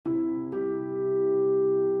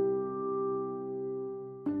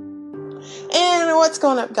And what's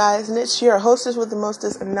going up, guys? And it's your hostess with the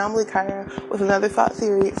mostest, Anomaly Kyra, with another thought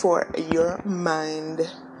theory for your mind.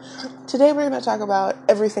 Today we're going to talk about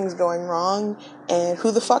everything's going wrong and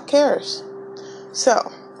who the fuck cares.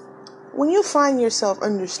 So, when you find yourself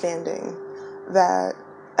understanding that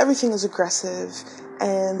everything is aggressive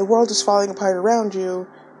and the world is falling apart around you,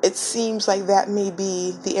 it seems like that may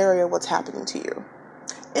be the area of what's happening to you.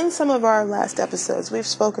 In some of our last episodes, we've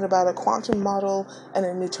spoken about a quantum model and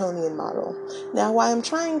a Newtonian model. Now, while I'm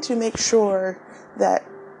trying to make sure that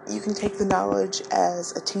you can take the knowledge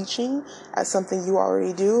as a teaching, as something you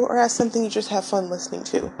already do, or as something you just have fun listening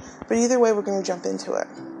to. But either way, we're going to jump into it.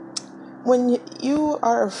 When you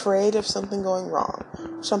are afraid of something going wrong,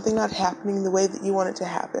 something not happening the way that you want it to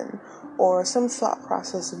happen, or some thought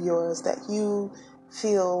process of yours that you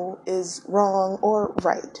feel is wrong or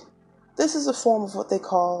right, this is a form of what they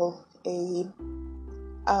call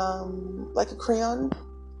like a crayon,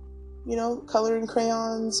 coloring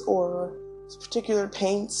crayons or particular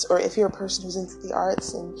paints, or if you're a person who's into the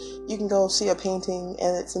arts and you can go see a painting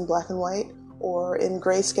and it's in black and white or in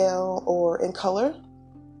grayscale or in color.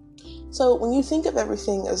 So when you think of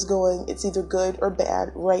everything as going, it's either good or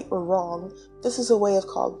bad, right or wrong, this is a way of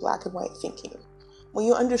called black and white thinking. When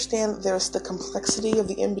you understand that there's the complexity of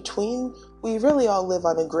the in-between, we really all live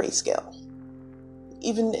on a grayscale.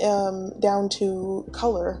 Even down to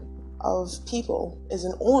color of people is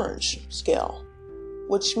an orange scale,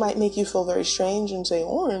 which might make you feel very strange and say,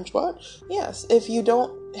 orange, what? Yes, if you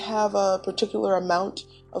don't have a particular amount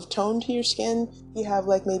of tone to your skin, you have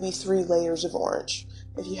like maybe 3 layers of orange.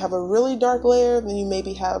 If you have a really dark layer, then you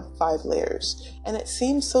maybe have 5 layers. And it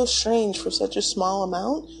seems so strange for such a small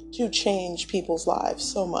amount to change people's lives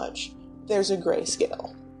so much. There's a gray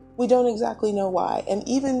scale. We don't exactly know why. And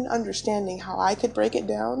even understanding how I could break it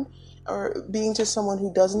down, or being to someone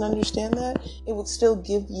who doesn't understand that, it would still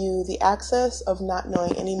give you the access of not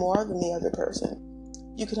knowing any more than the other person.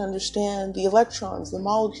 You can understand the electrons, the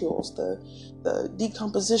molecules, the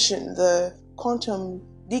decomposition, the quantum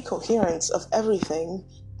decoherence of everything,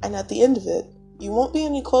 and at the end of it, you won't be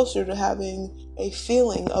any closer to having a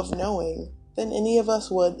feeling of knowing than any of us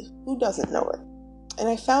would who doesn't know it. And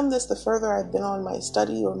I found this the further I've been on my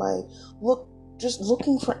study or my just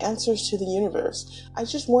looking for answers to the universe. I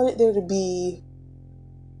just wanted there to be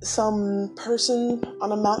some person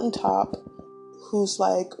on a mountaintop who's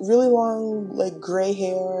like really long, like gray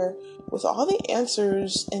hair with all the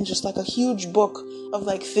answers and just like a huge book of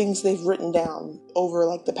like things they've written down over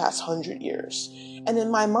like the past 100 years. And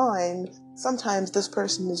in my mind, sometimes this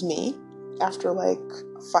person is me after like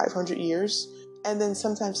 500 years. And then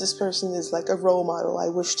sometimes this person is like a role model I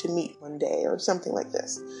wish to meet one day or something like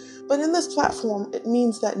this. But in this platform, it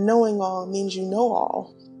means that knowing all means you know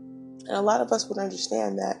all. And a lot of us would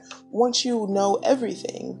understand that once you know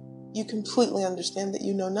everything, you completely understand that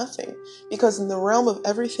you know nothing. Because in the realm of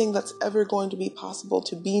everything that's ever going to be possible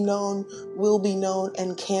to be known, will be known,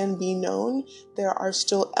 and can be known, there are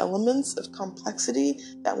still elements of complexity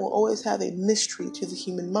that will always have a mystery to the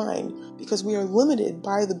human mind, because we are limited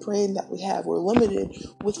by the brain that we have. We're limited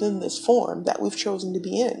within this form that we've chosen to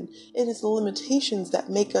be in. It is the limitations that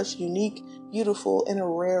make us unique, beautiful, and a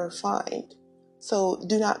rare find. So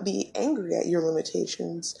do not be angry at your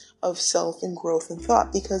limitations of self and growth and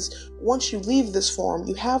thought, because once you leave this form,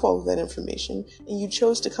 you have all of that information and you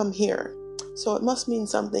chose to come here. So it must mean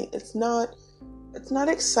something. It's not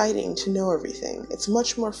exciting to know everything. It's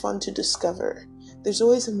much more fun to discover. There's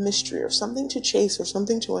always a mystery or something to chase or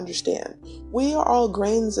something to understand. We are all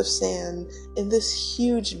grains of sand in this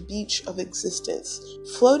huge beach of existence,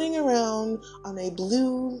 floating around on a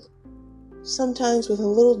blue, sometimes with a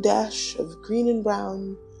little dash of green and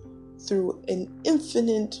brown, through an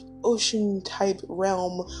infinite ocean-type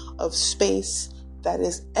realm of space that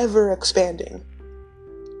is ever expanding.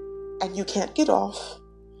 And you can't get off,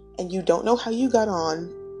 and you don't know how you got on,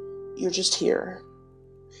 you're just here.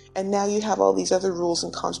 And now you have all these other rules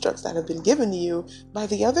and constructs that have been given to you by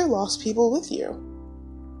the other lost people with you.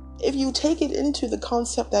 If you take it into the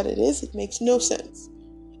concept that it is, it makes no sense.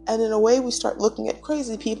 And in a way, we start looking at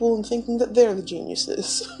crazy people and thinking that they're the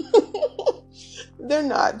geniuses. They're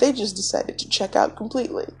not. They just decided to check out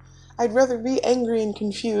completely. I'd rather be angry and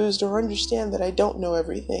confused or understand that I don't know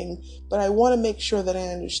everything, but I want to make sure that I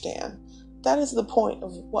understand. That is the point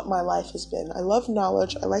of what my life has been. I love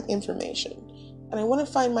knowledge. I like information. And I want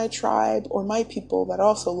to find my tribe or my people that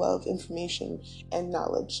also love information and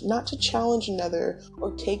knowledge, not to challenge another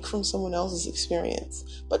or take from someone else's experience,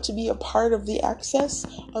 but to be a part of the access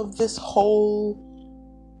of this whole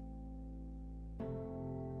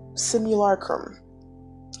simulacrum.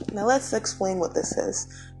 Now let's explain what this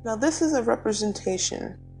is. Now this is a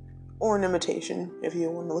representation or an imitation, if you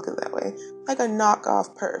want to look at it that way, like a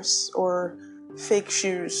knockoff purse or fake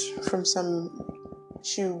shoes from some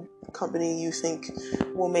shoe company you think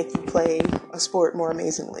will make you play a sport more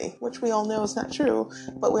amazingly, which we all know is not true,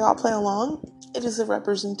 but we all play along. It is a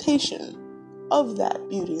representation of that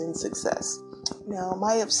beauty and success. Now,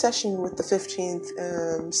 my obsession with the 15th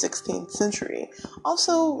and 16th century,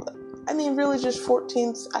 also, really just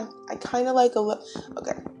 14th, I kind of like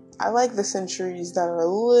I like the centuries that are a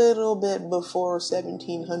little bit before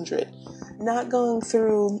 1700, not going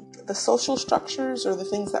through the social structures or the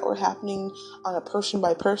things that were happening on a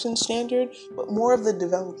person-by-person standard, but more of the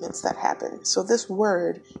developments that happened. So this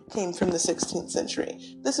word came from the 16th century.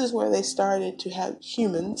 This is where they started to have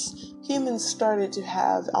humans. Humans started to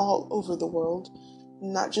have all over the world,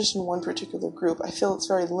 not just in one particular group. I feel it's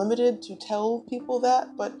very limited to tell people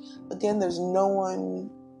that, but again, there's no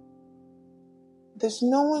one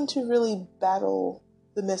to really battle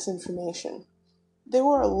the misinformation. There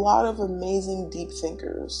were a lot of amazing deep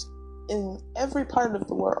thinkers in every part of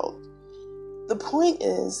the world. The point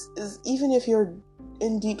is even if you're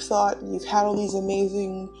in deep thought and you've had all these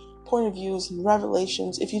amazing point of views and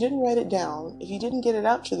revelations, if you didn't write it down, if you didn't get it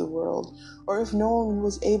out to the world, or if no one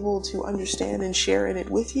was able to understand and share in it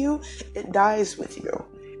with you, it dies with you.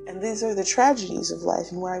 And these are the tragedies of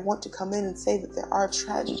life, and where I want to come in and say that there are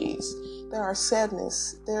tragedies, there are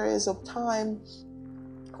sadness, there is a time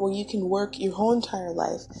where you can work your whole entire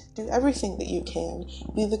life, do everything that you can,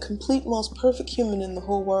 be the complete most perfect human in the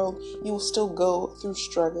whole world, you will still go through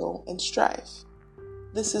struggle and strife.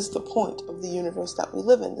 This is the point of the universe that we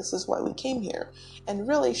live in. This is why we came here. And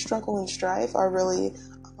really, struggle and strife are really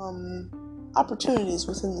opportunities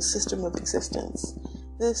within the system of existence.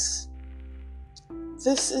 This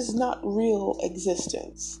is not real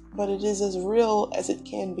existence, but it is as real as it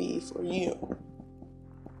can be for you.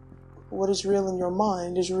 What is real in your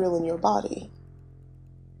mind is real in your body.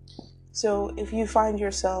 So if you find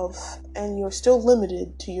yourself, and you're still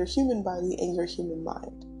limited to your human body and your human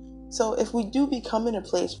mind. So if we do become in a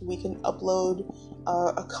place where we can upload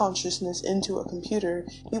a consciousness into a computer,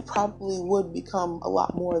 you probably would become a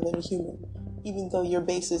lot more than a human, even though your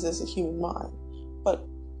basis is a human mind. But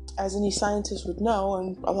as any scientist would know,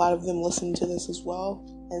 and a lot of them listen to this as well,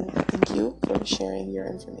 and thank you for sharing your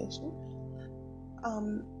information,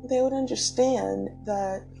 they would understand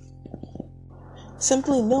that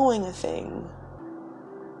simply knowing a thing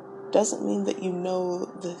doesn't mean that you know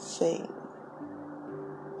the thing.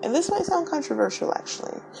 And this might sound controversial,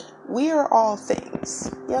 actually. We are all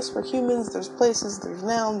things. Yes, we're humans, there's places, there's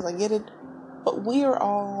nouns, I get it. But we are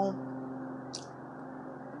all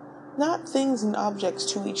not things and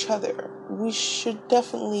objects to each other. We should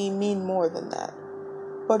definitely mean more than that.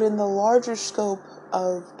 But in the larger scope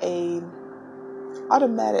of a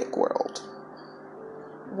automatic world,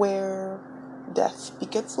 where death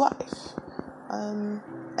begets life, and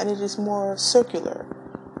it is more circular,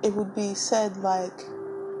 it would be said like,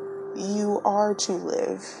 you are to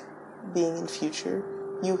live, being in future.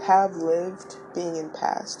 You have lived, being in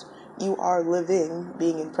past. You are living,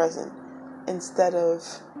 being in present. Instead of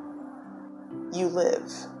you live.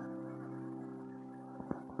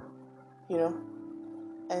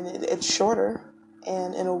 And it's shorter.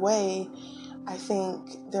 And in a way, I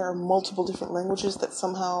think there are multiple different languages that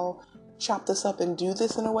somehow chop this up and do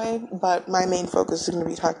this in a way, but my main focus is going to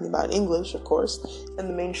be talking about English, of course, and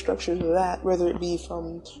the main structures of that, whether it be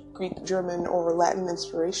from Greek, German, or Latin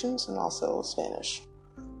inspirations, and also Spanish.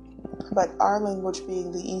 But our language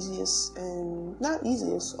being the easiest, and not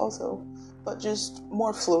easiest also, but just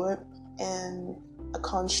more fluent and a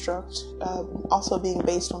construct, also being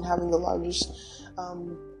based on having the largest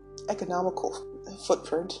economical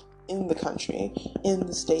footprint in the country, in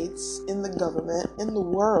the states, in the government, in the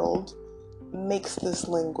world, makes this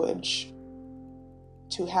language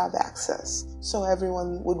to have access. So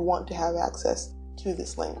everyone would want to have access to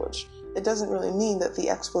this language. It doesn't really mean that the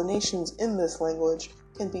explanations in this language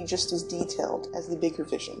can be just as detailed as the bigger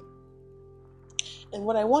vision. And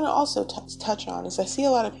what I want to also touch on is I see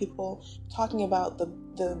a lot of people talking about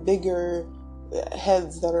the bigger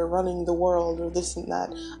heads that are running the world or this and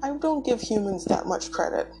that. I don't give humans that much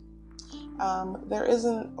credit. There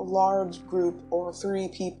isn't a large group or 3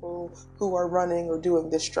 people who are running or doing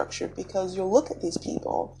this structure, because you'll look at these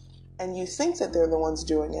people and you think that they're the ones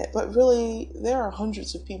doing it, but really there are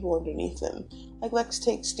hundreds of people underneath them. Like, let's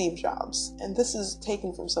take Steve Jobs, and this is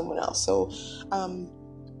taken from someone else, so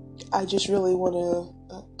I just really want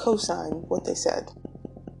to co-sign what they said.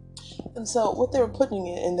 And so what they were putting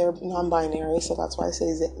it in their non-binary, so that's why I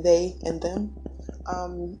say they and them.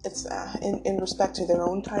 It's in respect to their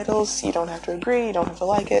own titles. You don't have to agree, you don't have to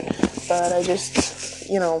like it, but I just,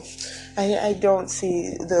 I don't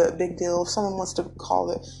see the big deal. If someone wants to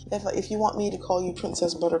call it, if you want me to call you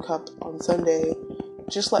Princess Buttercup on Sunday,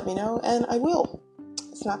 just let me know and I will.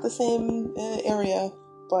 It's not the same area,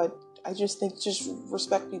 but I just think just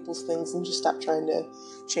respect people's things and just stop trying to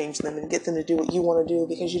change them and get them to do what you want to do,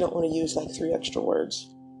 because you don't want to use like 3 extra words.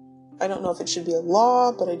 I don't know if it should be a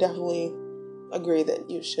law, but I definitely agree that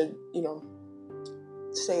you should,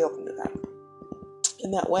 stay open to that.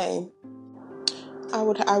 In that way, I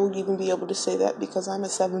would even be able to say that because I'm a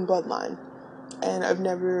 7 bloodline, and I've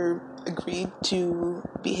never agreed to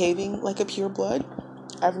behaving like a pure blood.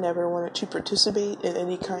 I've never wanted to participate in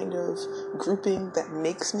any kind of grouping that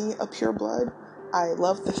makes me a pure blood. I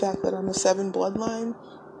love the fact that I'm a 7 bloodline,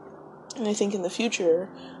 and I think in the future,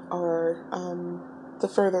 or the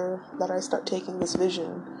further that I start taking this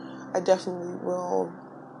vision, I definitely will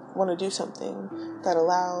want to do something that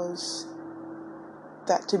allows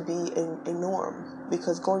that to be a norm,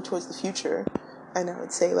 because going towards the future, and I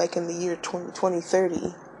would say like in the year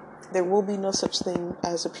 2030, there will be no such thing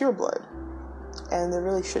as a pure blood, and there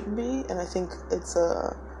really shouldn't be. And I think it's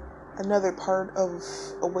another part of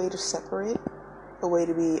a way to separate, a way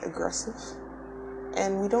to be aggressive,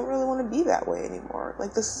 and we don't really want to be that way anymore.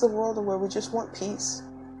 Like, this is a world where we just want peace.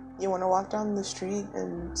 You want to walk down the street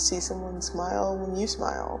and see someone smile when you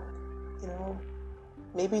smile,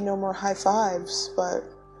 maybe no more high fives, but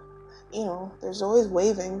there's always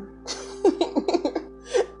waving.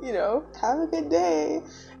 Have a good day.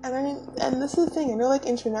 And this is the thing, I know, like,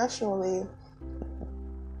 internationally,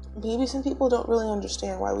 maybe some people don't really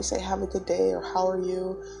understand why we say have a good day or how are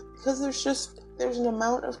you, because there's an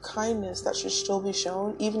amount of kindness that should still be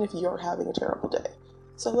shown even if you're having a terrible day.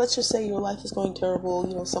 So let's just say your life is going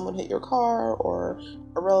terrible, someone hit your car or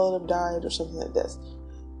a relative died or something like this.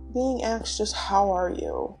 Being asked just how are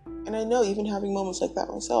you, and I know even having moments like that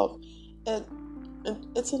myself,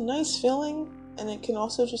 it's a nice feeling, and it can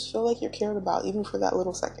also just feel like you're cared about even for that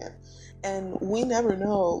little second. And we never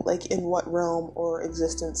know, like, in what realm or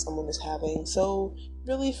existence someone is having. So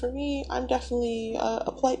really, for me, I'm definitely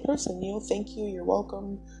a polite person. Thank you, you're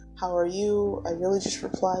welcome, how are you? I really just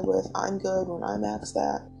reply with I'm good when I'm asked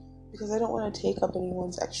that, because I don't want to take up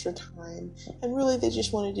anyone's extra time. And really, they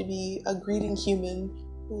just wanted to be a greeting human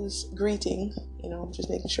who's greeting, just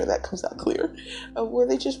making sure that comes out clear, where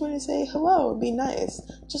they just want to say hello and be nice.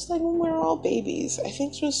 Just like when we're all babies. I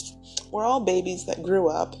think we're all babies that grew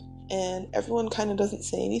up, and everyone kind of doesn't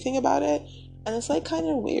say anything about it, and it's like kind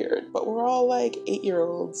of weird, but we're all like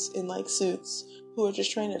 8-year-olds in like suits who are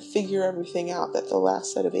just trying to figure everything out that the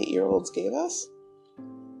last set of 8-year-olds gave us.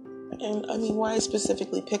 And I mean, why I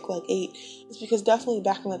specifically pick like 8 is because definitely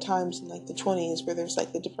back in the times in like the 20s where there's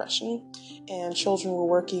like the Depression and children were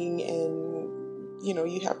working, and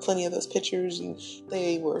you have plenty of those pictures, and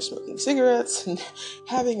they were smoking cigarettes and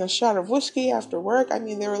having a shot of whiskey after work. I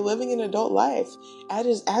mean, they were living an adult life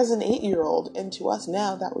as an 8-year-old, and to us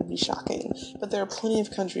now that would be shocking. But there are plenty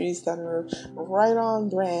of countries that are right on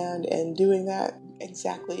brand and doing that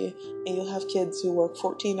exactly, and you'll have kids who work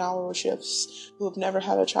 14-hour shifts who have never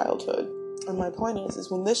had a childhood. And my point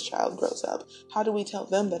is when this child grows up, how do we tell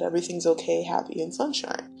them that everything's okay, happy, and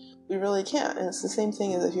sunshine? We really can't. And it's the same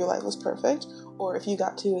thing as if your life was perfect, or if you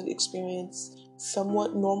got to experience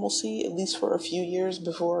somewhat normalcy, at least for a few years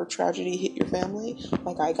before tragedy hit your family,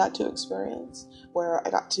 like I got to experience, where I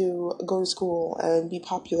got to go to school and be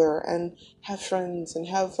popular and have friends and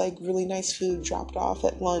have like really nice food dropped off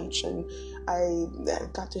at lunch, and I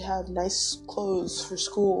got to have nice clothes for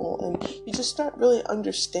school, and you just start really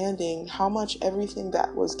understanding how much everything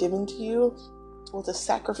that was given to you was a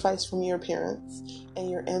sacrifice from your parents and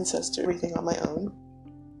your ancestors, everything on my own.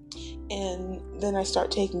 And then I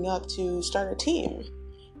start taking up to start a team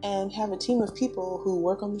and have a team of people who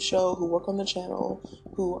work on the show, who work on the channel,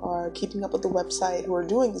 who are keeping up with the website, who are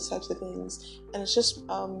doing these types of things. And it's just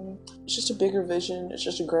a bigger vision. It's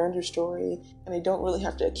just a grander story. And I don't really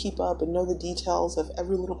have to keep up and know the details of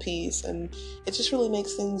every little piece. And it just really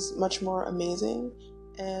makes things much more amazing.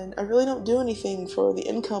 And I really don't do anything for the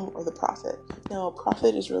income or the profit. Now,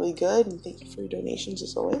 profit is really good, and thank you for your donations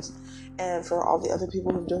as always. And for all the other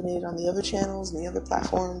people who've donated on the other channels and the other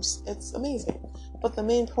platforms, it's amazing. But the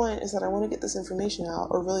main point is that I want to get this information out,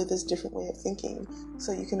 or really this different way of thinking,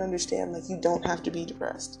 so you can understand, like, you don't have to be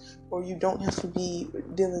depressed, or you don't have to be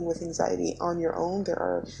dealing with anxiety on your own. There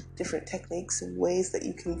are different techniques and ways that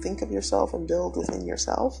you can think of yourself and build within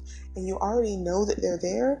yourself, and you already know that they're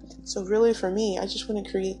there. So really, for me, I just want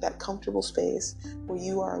to create that comfortable space where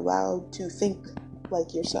you are allowed to think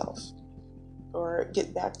like yourself. or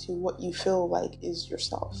get back to what you feel like is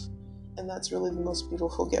yourself. And that's really the most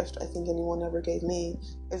beautiful gift I think anyone ever gave me,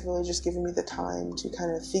 is really just giving me the time to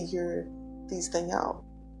kind of figure these things out.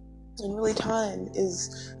 And really time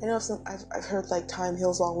is, I know I've heard like time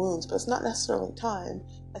heals all wounds, but it's not necessarily time.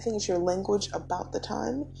 I think it's your language about the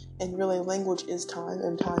time, and really language is time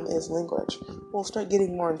and time is language. We'll start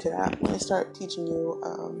getting more into that when I start teaching you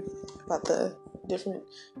about the different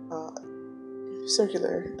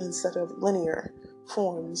circular instead of linear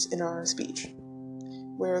forms in our speech,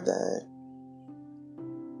 where the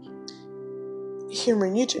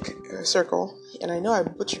hermeneutic circle, and I know I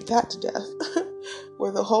butchered that to death,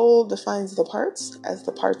 where the whole defines the parts as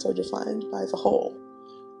the parts are defined by the whole.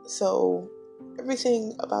 So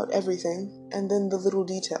everything about everything, and then the little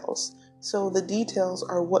details. So the details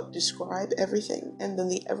are what describe everything, and then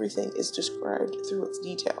the everything is described through its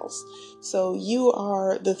details. So you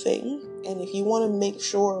are the thing, and if you want to make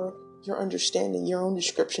sure you're understanding your own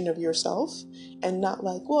description of yourself, and not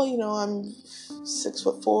like, well, I'm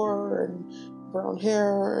 6'4" and brown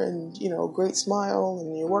hair and, great smile,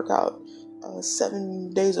 and you work out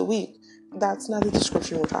 7 days a week. That's not the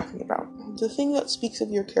description we're talking about. The thing that speaks of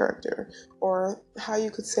your character, or how you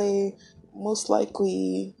could say, most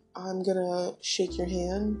likely, I'm gonna shake your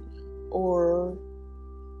hand, or,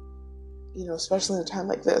 especially in a time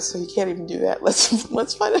like this, so you can't even do that.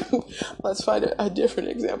 Let's find a different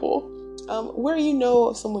example. Where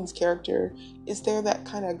of someone's character, is there that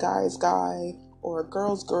kind of guy's guy, or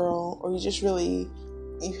girl's girl, or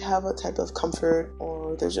you have a type of comfort,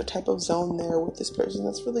 or there's a type of zone there with this person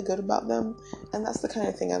that's really good about them. And that's the kind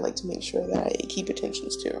of thing I like to make sure that I keep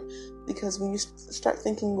attentions to, because when you start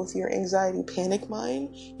thinking with your anxiety panic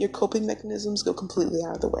mind, your coping mechanisms go completely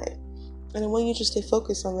out of the way. And I want you to stay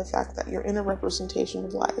focused on the fact that you're in a representation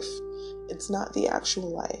of life. It's not the actual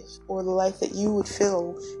life, or the life that you would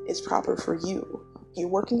feel is proper for you. You're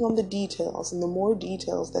working on the details, and the more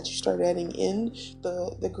details that you start adding in,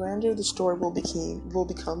 the grander the story will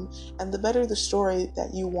become, and the better the story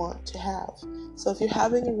that you want to have. So if you're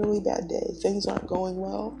having a really bad day, things aren't going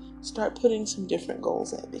well, start putting some different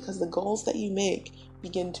goals in, because the goals that you make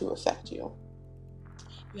begin to affect you.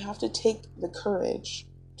 You have to take the courage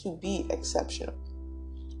to be exceptional.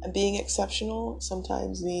 And being exceptional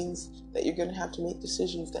sometimes means that you're going to have to make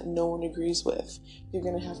decisions that no one agrees with. You're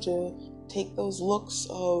going to have to take those looks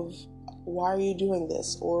of, why are you doing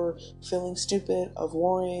this? Or feeling stupid, of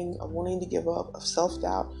worrying, of wanting to give up, of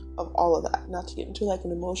self-doubt, of all of that. Not to get into like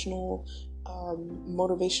an emotional,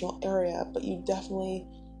 motivational area, but you definitely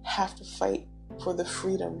have to fight for the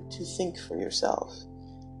freedom to think for yourself.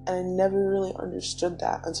 And I never really understood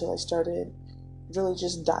that until I started really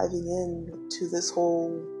just diving into this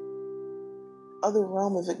whole other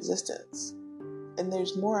realm of existence. And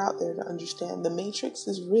there's more out there to understand. The Matrix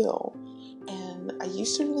is real. And I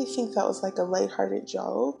used to really think that was like a lighthearted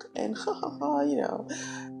joke. And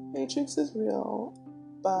Matrix is real.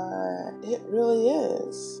 But it really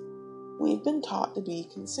is. We've been taught to be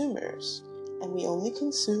consumers. And we only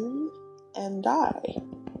consume and die.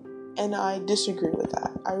 And I disagree with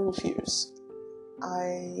that. I refuse.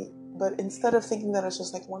 But instead of thinking that it's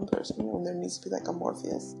just like one person, when there needs to be like a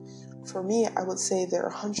Morpheus, for me, I would say there are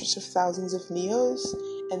hundreds of thousands of Neos,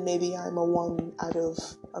 and maybe I'm a one out of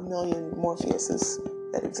a million Morpheuses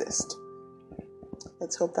that exist.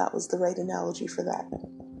 Let's hope that was the right analogy for that.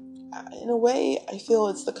 In a way, I feel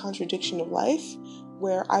it's the contradiction of life,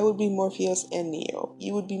 where I would be Morpheus and Neo.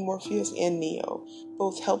 You would be Morpheus and Neo,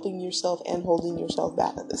 both helping yourself and holding yourself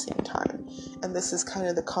back at the same time. And this is kind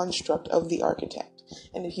of the construct of the architect.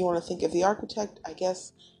 And if you want to think of the architect, I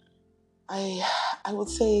guess I would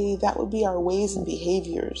say that would be our ways and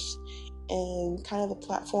behaviors, and kind of the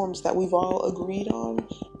platforms that we've all agreed on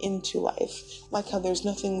into life. Like how there's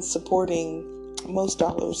nothing supporting most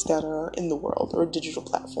dollars that are in the world, or digital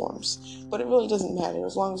platforms. But it really doesn't matter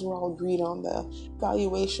as long as we're all agreed on the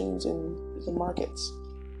valuations in the markets.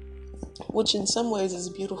 Which in some ways is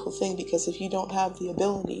a beautiful thing, because if you don't have the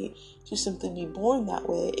ability to simply be born that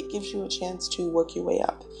way, it gives you a chance to work your way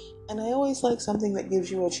up. And I always like something that gives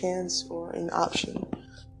you a chance or an option.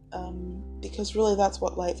 Because really that's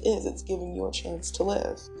what life is. It's giving you a chance to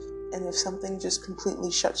live. And if something just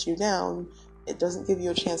completely shuts you down, it doesn't give you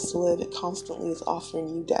a chance to live. It constantly is offering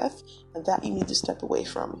you death, and that you need to step away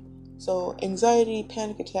from. So anxiety,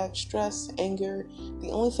 panic attack, stress, anger, the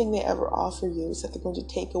only thing they ever offer you is that they're going to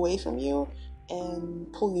take away from you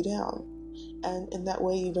and pull you down. And in that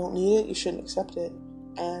way, you don't need it, you shouldn't accept it.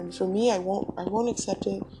 And for me, I won't accept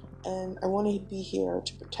it, and I want to be here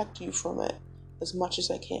to protect you from it as much as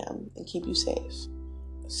I can and keep you safe.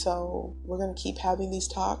 So we're going to keep having these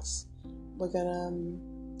talks. We're going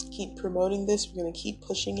to keep promoting this. We're going to keep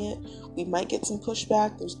pushing it. We might get some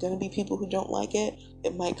pushback. There's going to be people who don't like it.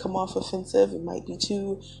 It might come off offensive. It might be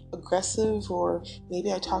too aggressive, or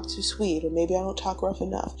maybe I talk too sweet, or maybe I don't talk rough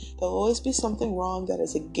enough. There'll always be something wrong. That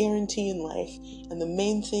is a guarantee in life. And the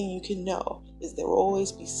main thing you can know is there will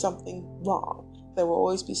always be something wrong. There will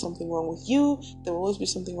always be something wrong with you. There will always be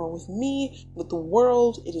something wrong with me, with the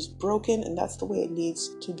world. It is broken, and that's the way it needs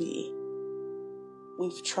to be.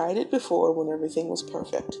 We've tried it before when everything was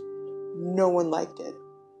perfect. No one liked it.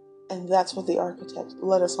 And that's what the architect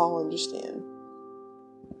let us all understand.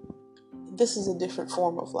 This is a different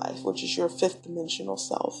form of life, which is your fifth dimensional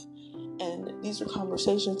self. And these are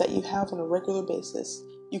conversations that you have on a regular basis.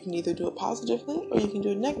 You can either do it positively or you can do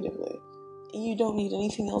it negatively. And you don't need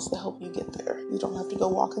anything else to help you get there. You don't have to go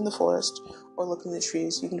walk in the forest or look in the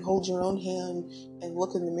trees. You can hold your own hand and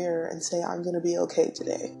look in the mirror and say, I'm going to be okay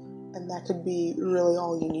today. And that could be really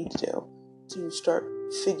all you need to do to start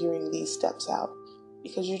figuring these steps out.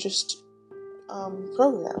 Because you're just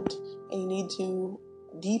programmed. And you need to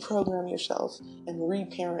deprogram yourself and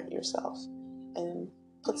reparent yourself. And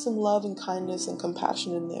put some love and kindness and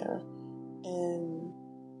compassion in there.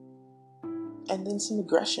 And then some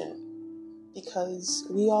aggression. Because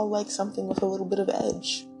we all like something with a little bit of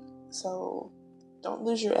edge. So don't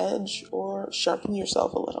lose your edge or sharpen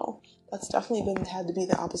yourself a little. That's definitely had to be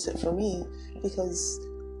the opposite for me, because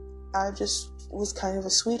I just was kind of a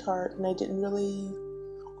sweetheart and I didn't really,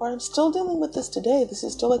 or I'm still dealing with this today. This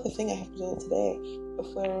is still like a thing I have to deal with today.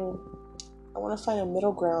 Of where I want to find a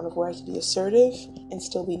middle ground of where I can be assertive and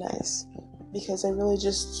still be nice. Because I really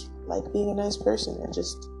just like being a nice person.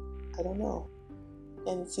 I don't know.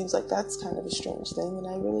 And it seems like that's kind of a strange thing, and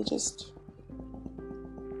I would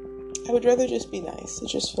rather just be nice. It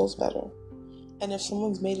just feels better. And if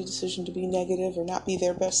someone's made a decision to be negative or not be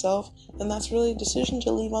their best self, then that's really a decision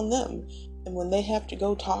to leave on them. And when they have to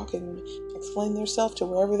go talk and explain themselves to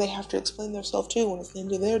wherever they have to explain themselves to when it's the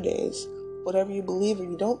end of their days, whatever you believe or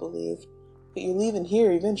you don't believe, but you're leaving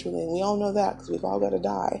here eventually, and we all know that because we've all got to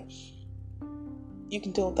die, you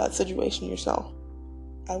can deal with that situation yourself.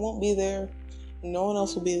 I won't be there. No one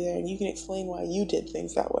else will be there, and you can explain why you did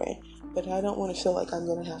things that way. But I don't want to feel like I'm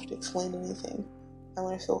going to have to explain anything. I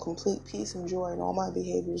want to feel complete peace and joy in all my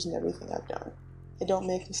behaviors and everything I've done. I don't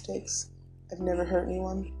make mistakes. I've never hurt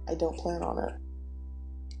anyone. I don't plan on it.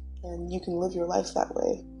 And you can live your life that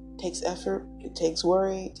way. It takes effort. It takes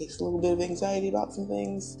worry. It takes a little bit of anxiety about some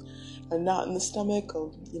things. A knot in the stomach, or,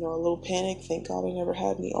 a little panic. Thank God I never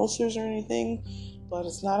had any ulcers or anything. But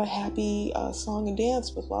it's not a happy song and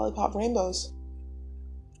dance with lollipop rainbows.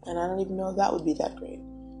 And I don't even know if that would be that great.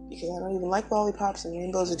 Because I don't even like lollipops, and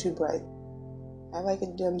rainbows are too bright. I like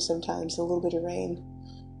it dim sometimes, a little bit of rain.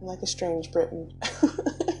 I'm like a strange Briton.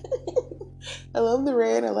 I love the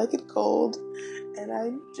rain, I like it cold, and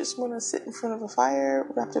I just want to sit in front of a fire,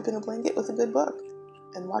 wrapped up in a blanket with a good book,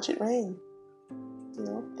 and watch it rain,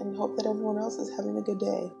 and hope that everyone else is having a good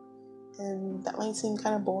day. And that might seem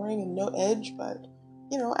kind of boring and no edge, but,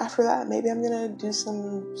 after that, maybe I'm going to do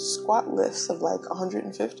some squat lifts of like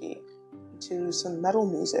 150 to some metal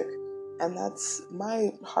music, and that's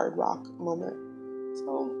my hard rock moment.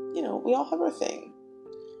 So, we all have our thing.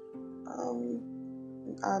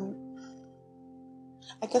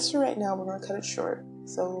 I guess for right now, we're going to cut it short.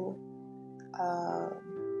 So,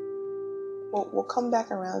 we'll come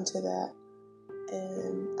back around to that.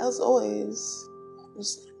 And as always,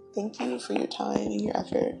 just thank you for your time and your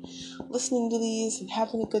effort listening to these and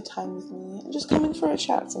having a good time with me and just coming for a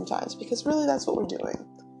chat sometimes, because really that's what we're doing.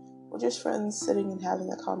 We're just friends sitting and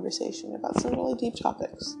having a conversation about some really deep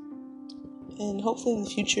topics. And hopefully in the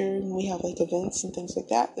future, when we have like events and things like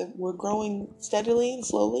that we're growing steadily and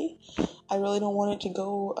slowly. I really don't want it to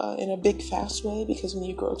go in a big fast way, because when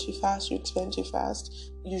you grow too fast, you expand too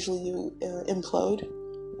fast, usually you implode.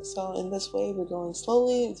 So in this way, we're growing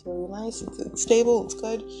slowly. It's very nice. It's stable. It's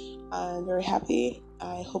good. I'm very happy.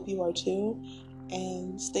 I hope you are too.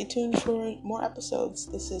 And stay tuned for more episodes.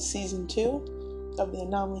 This is season 2 of the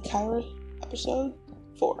Anomaly Kyra episode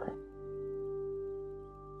 4.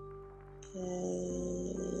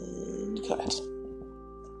 And cut.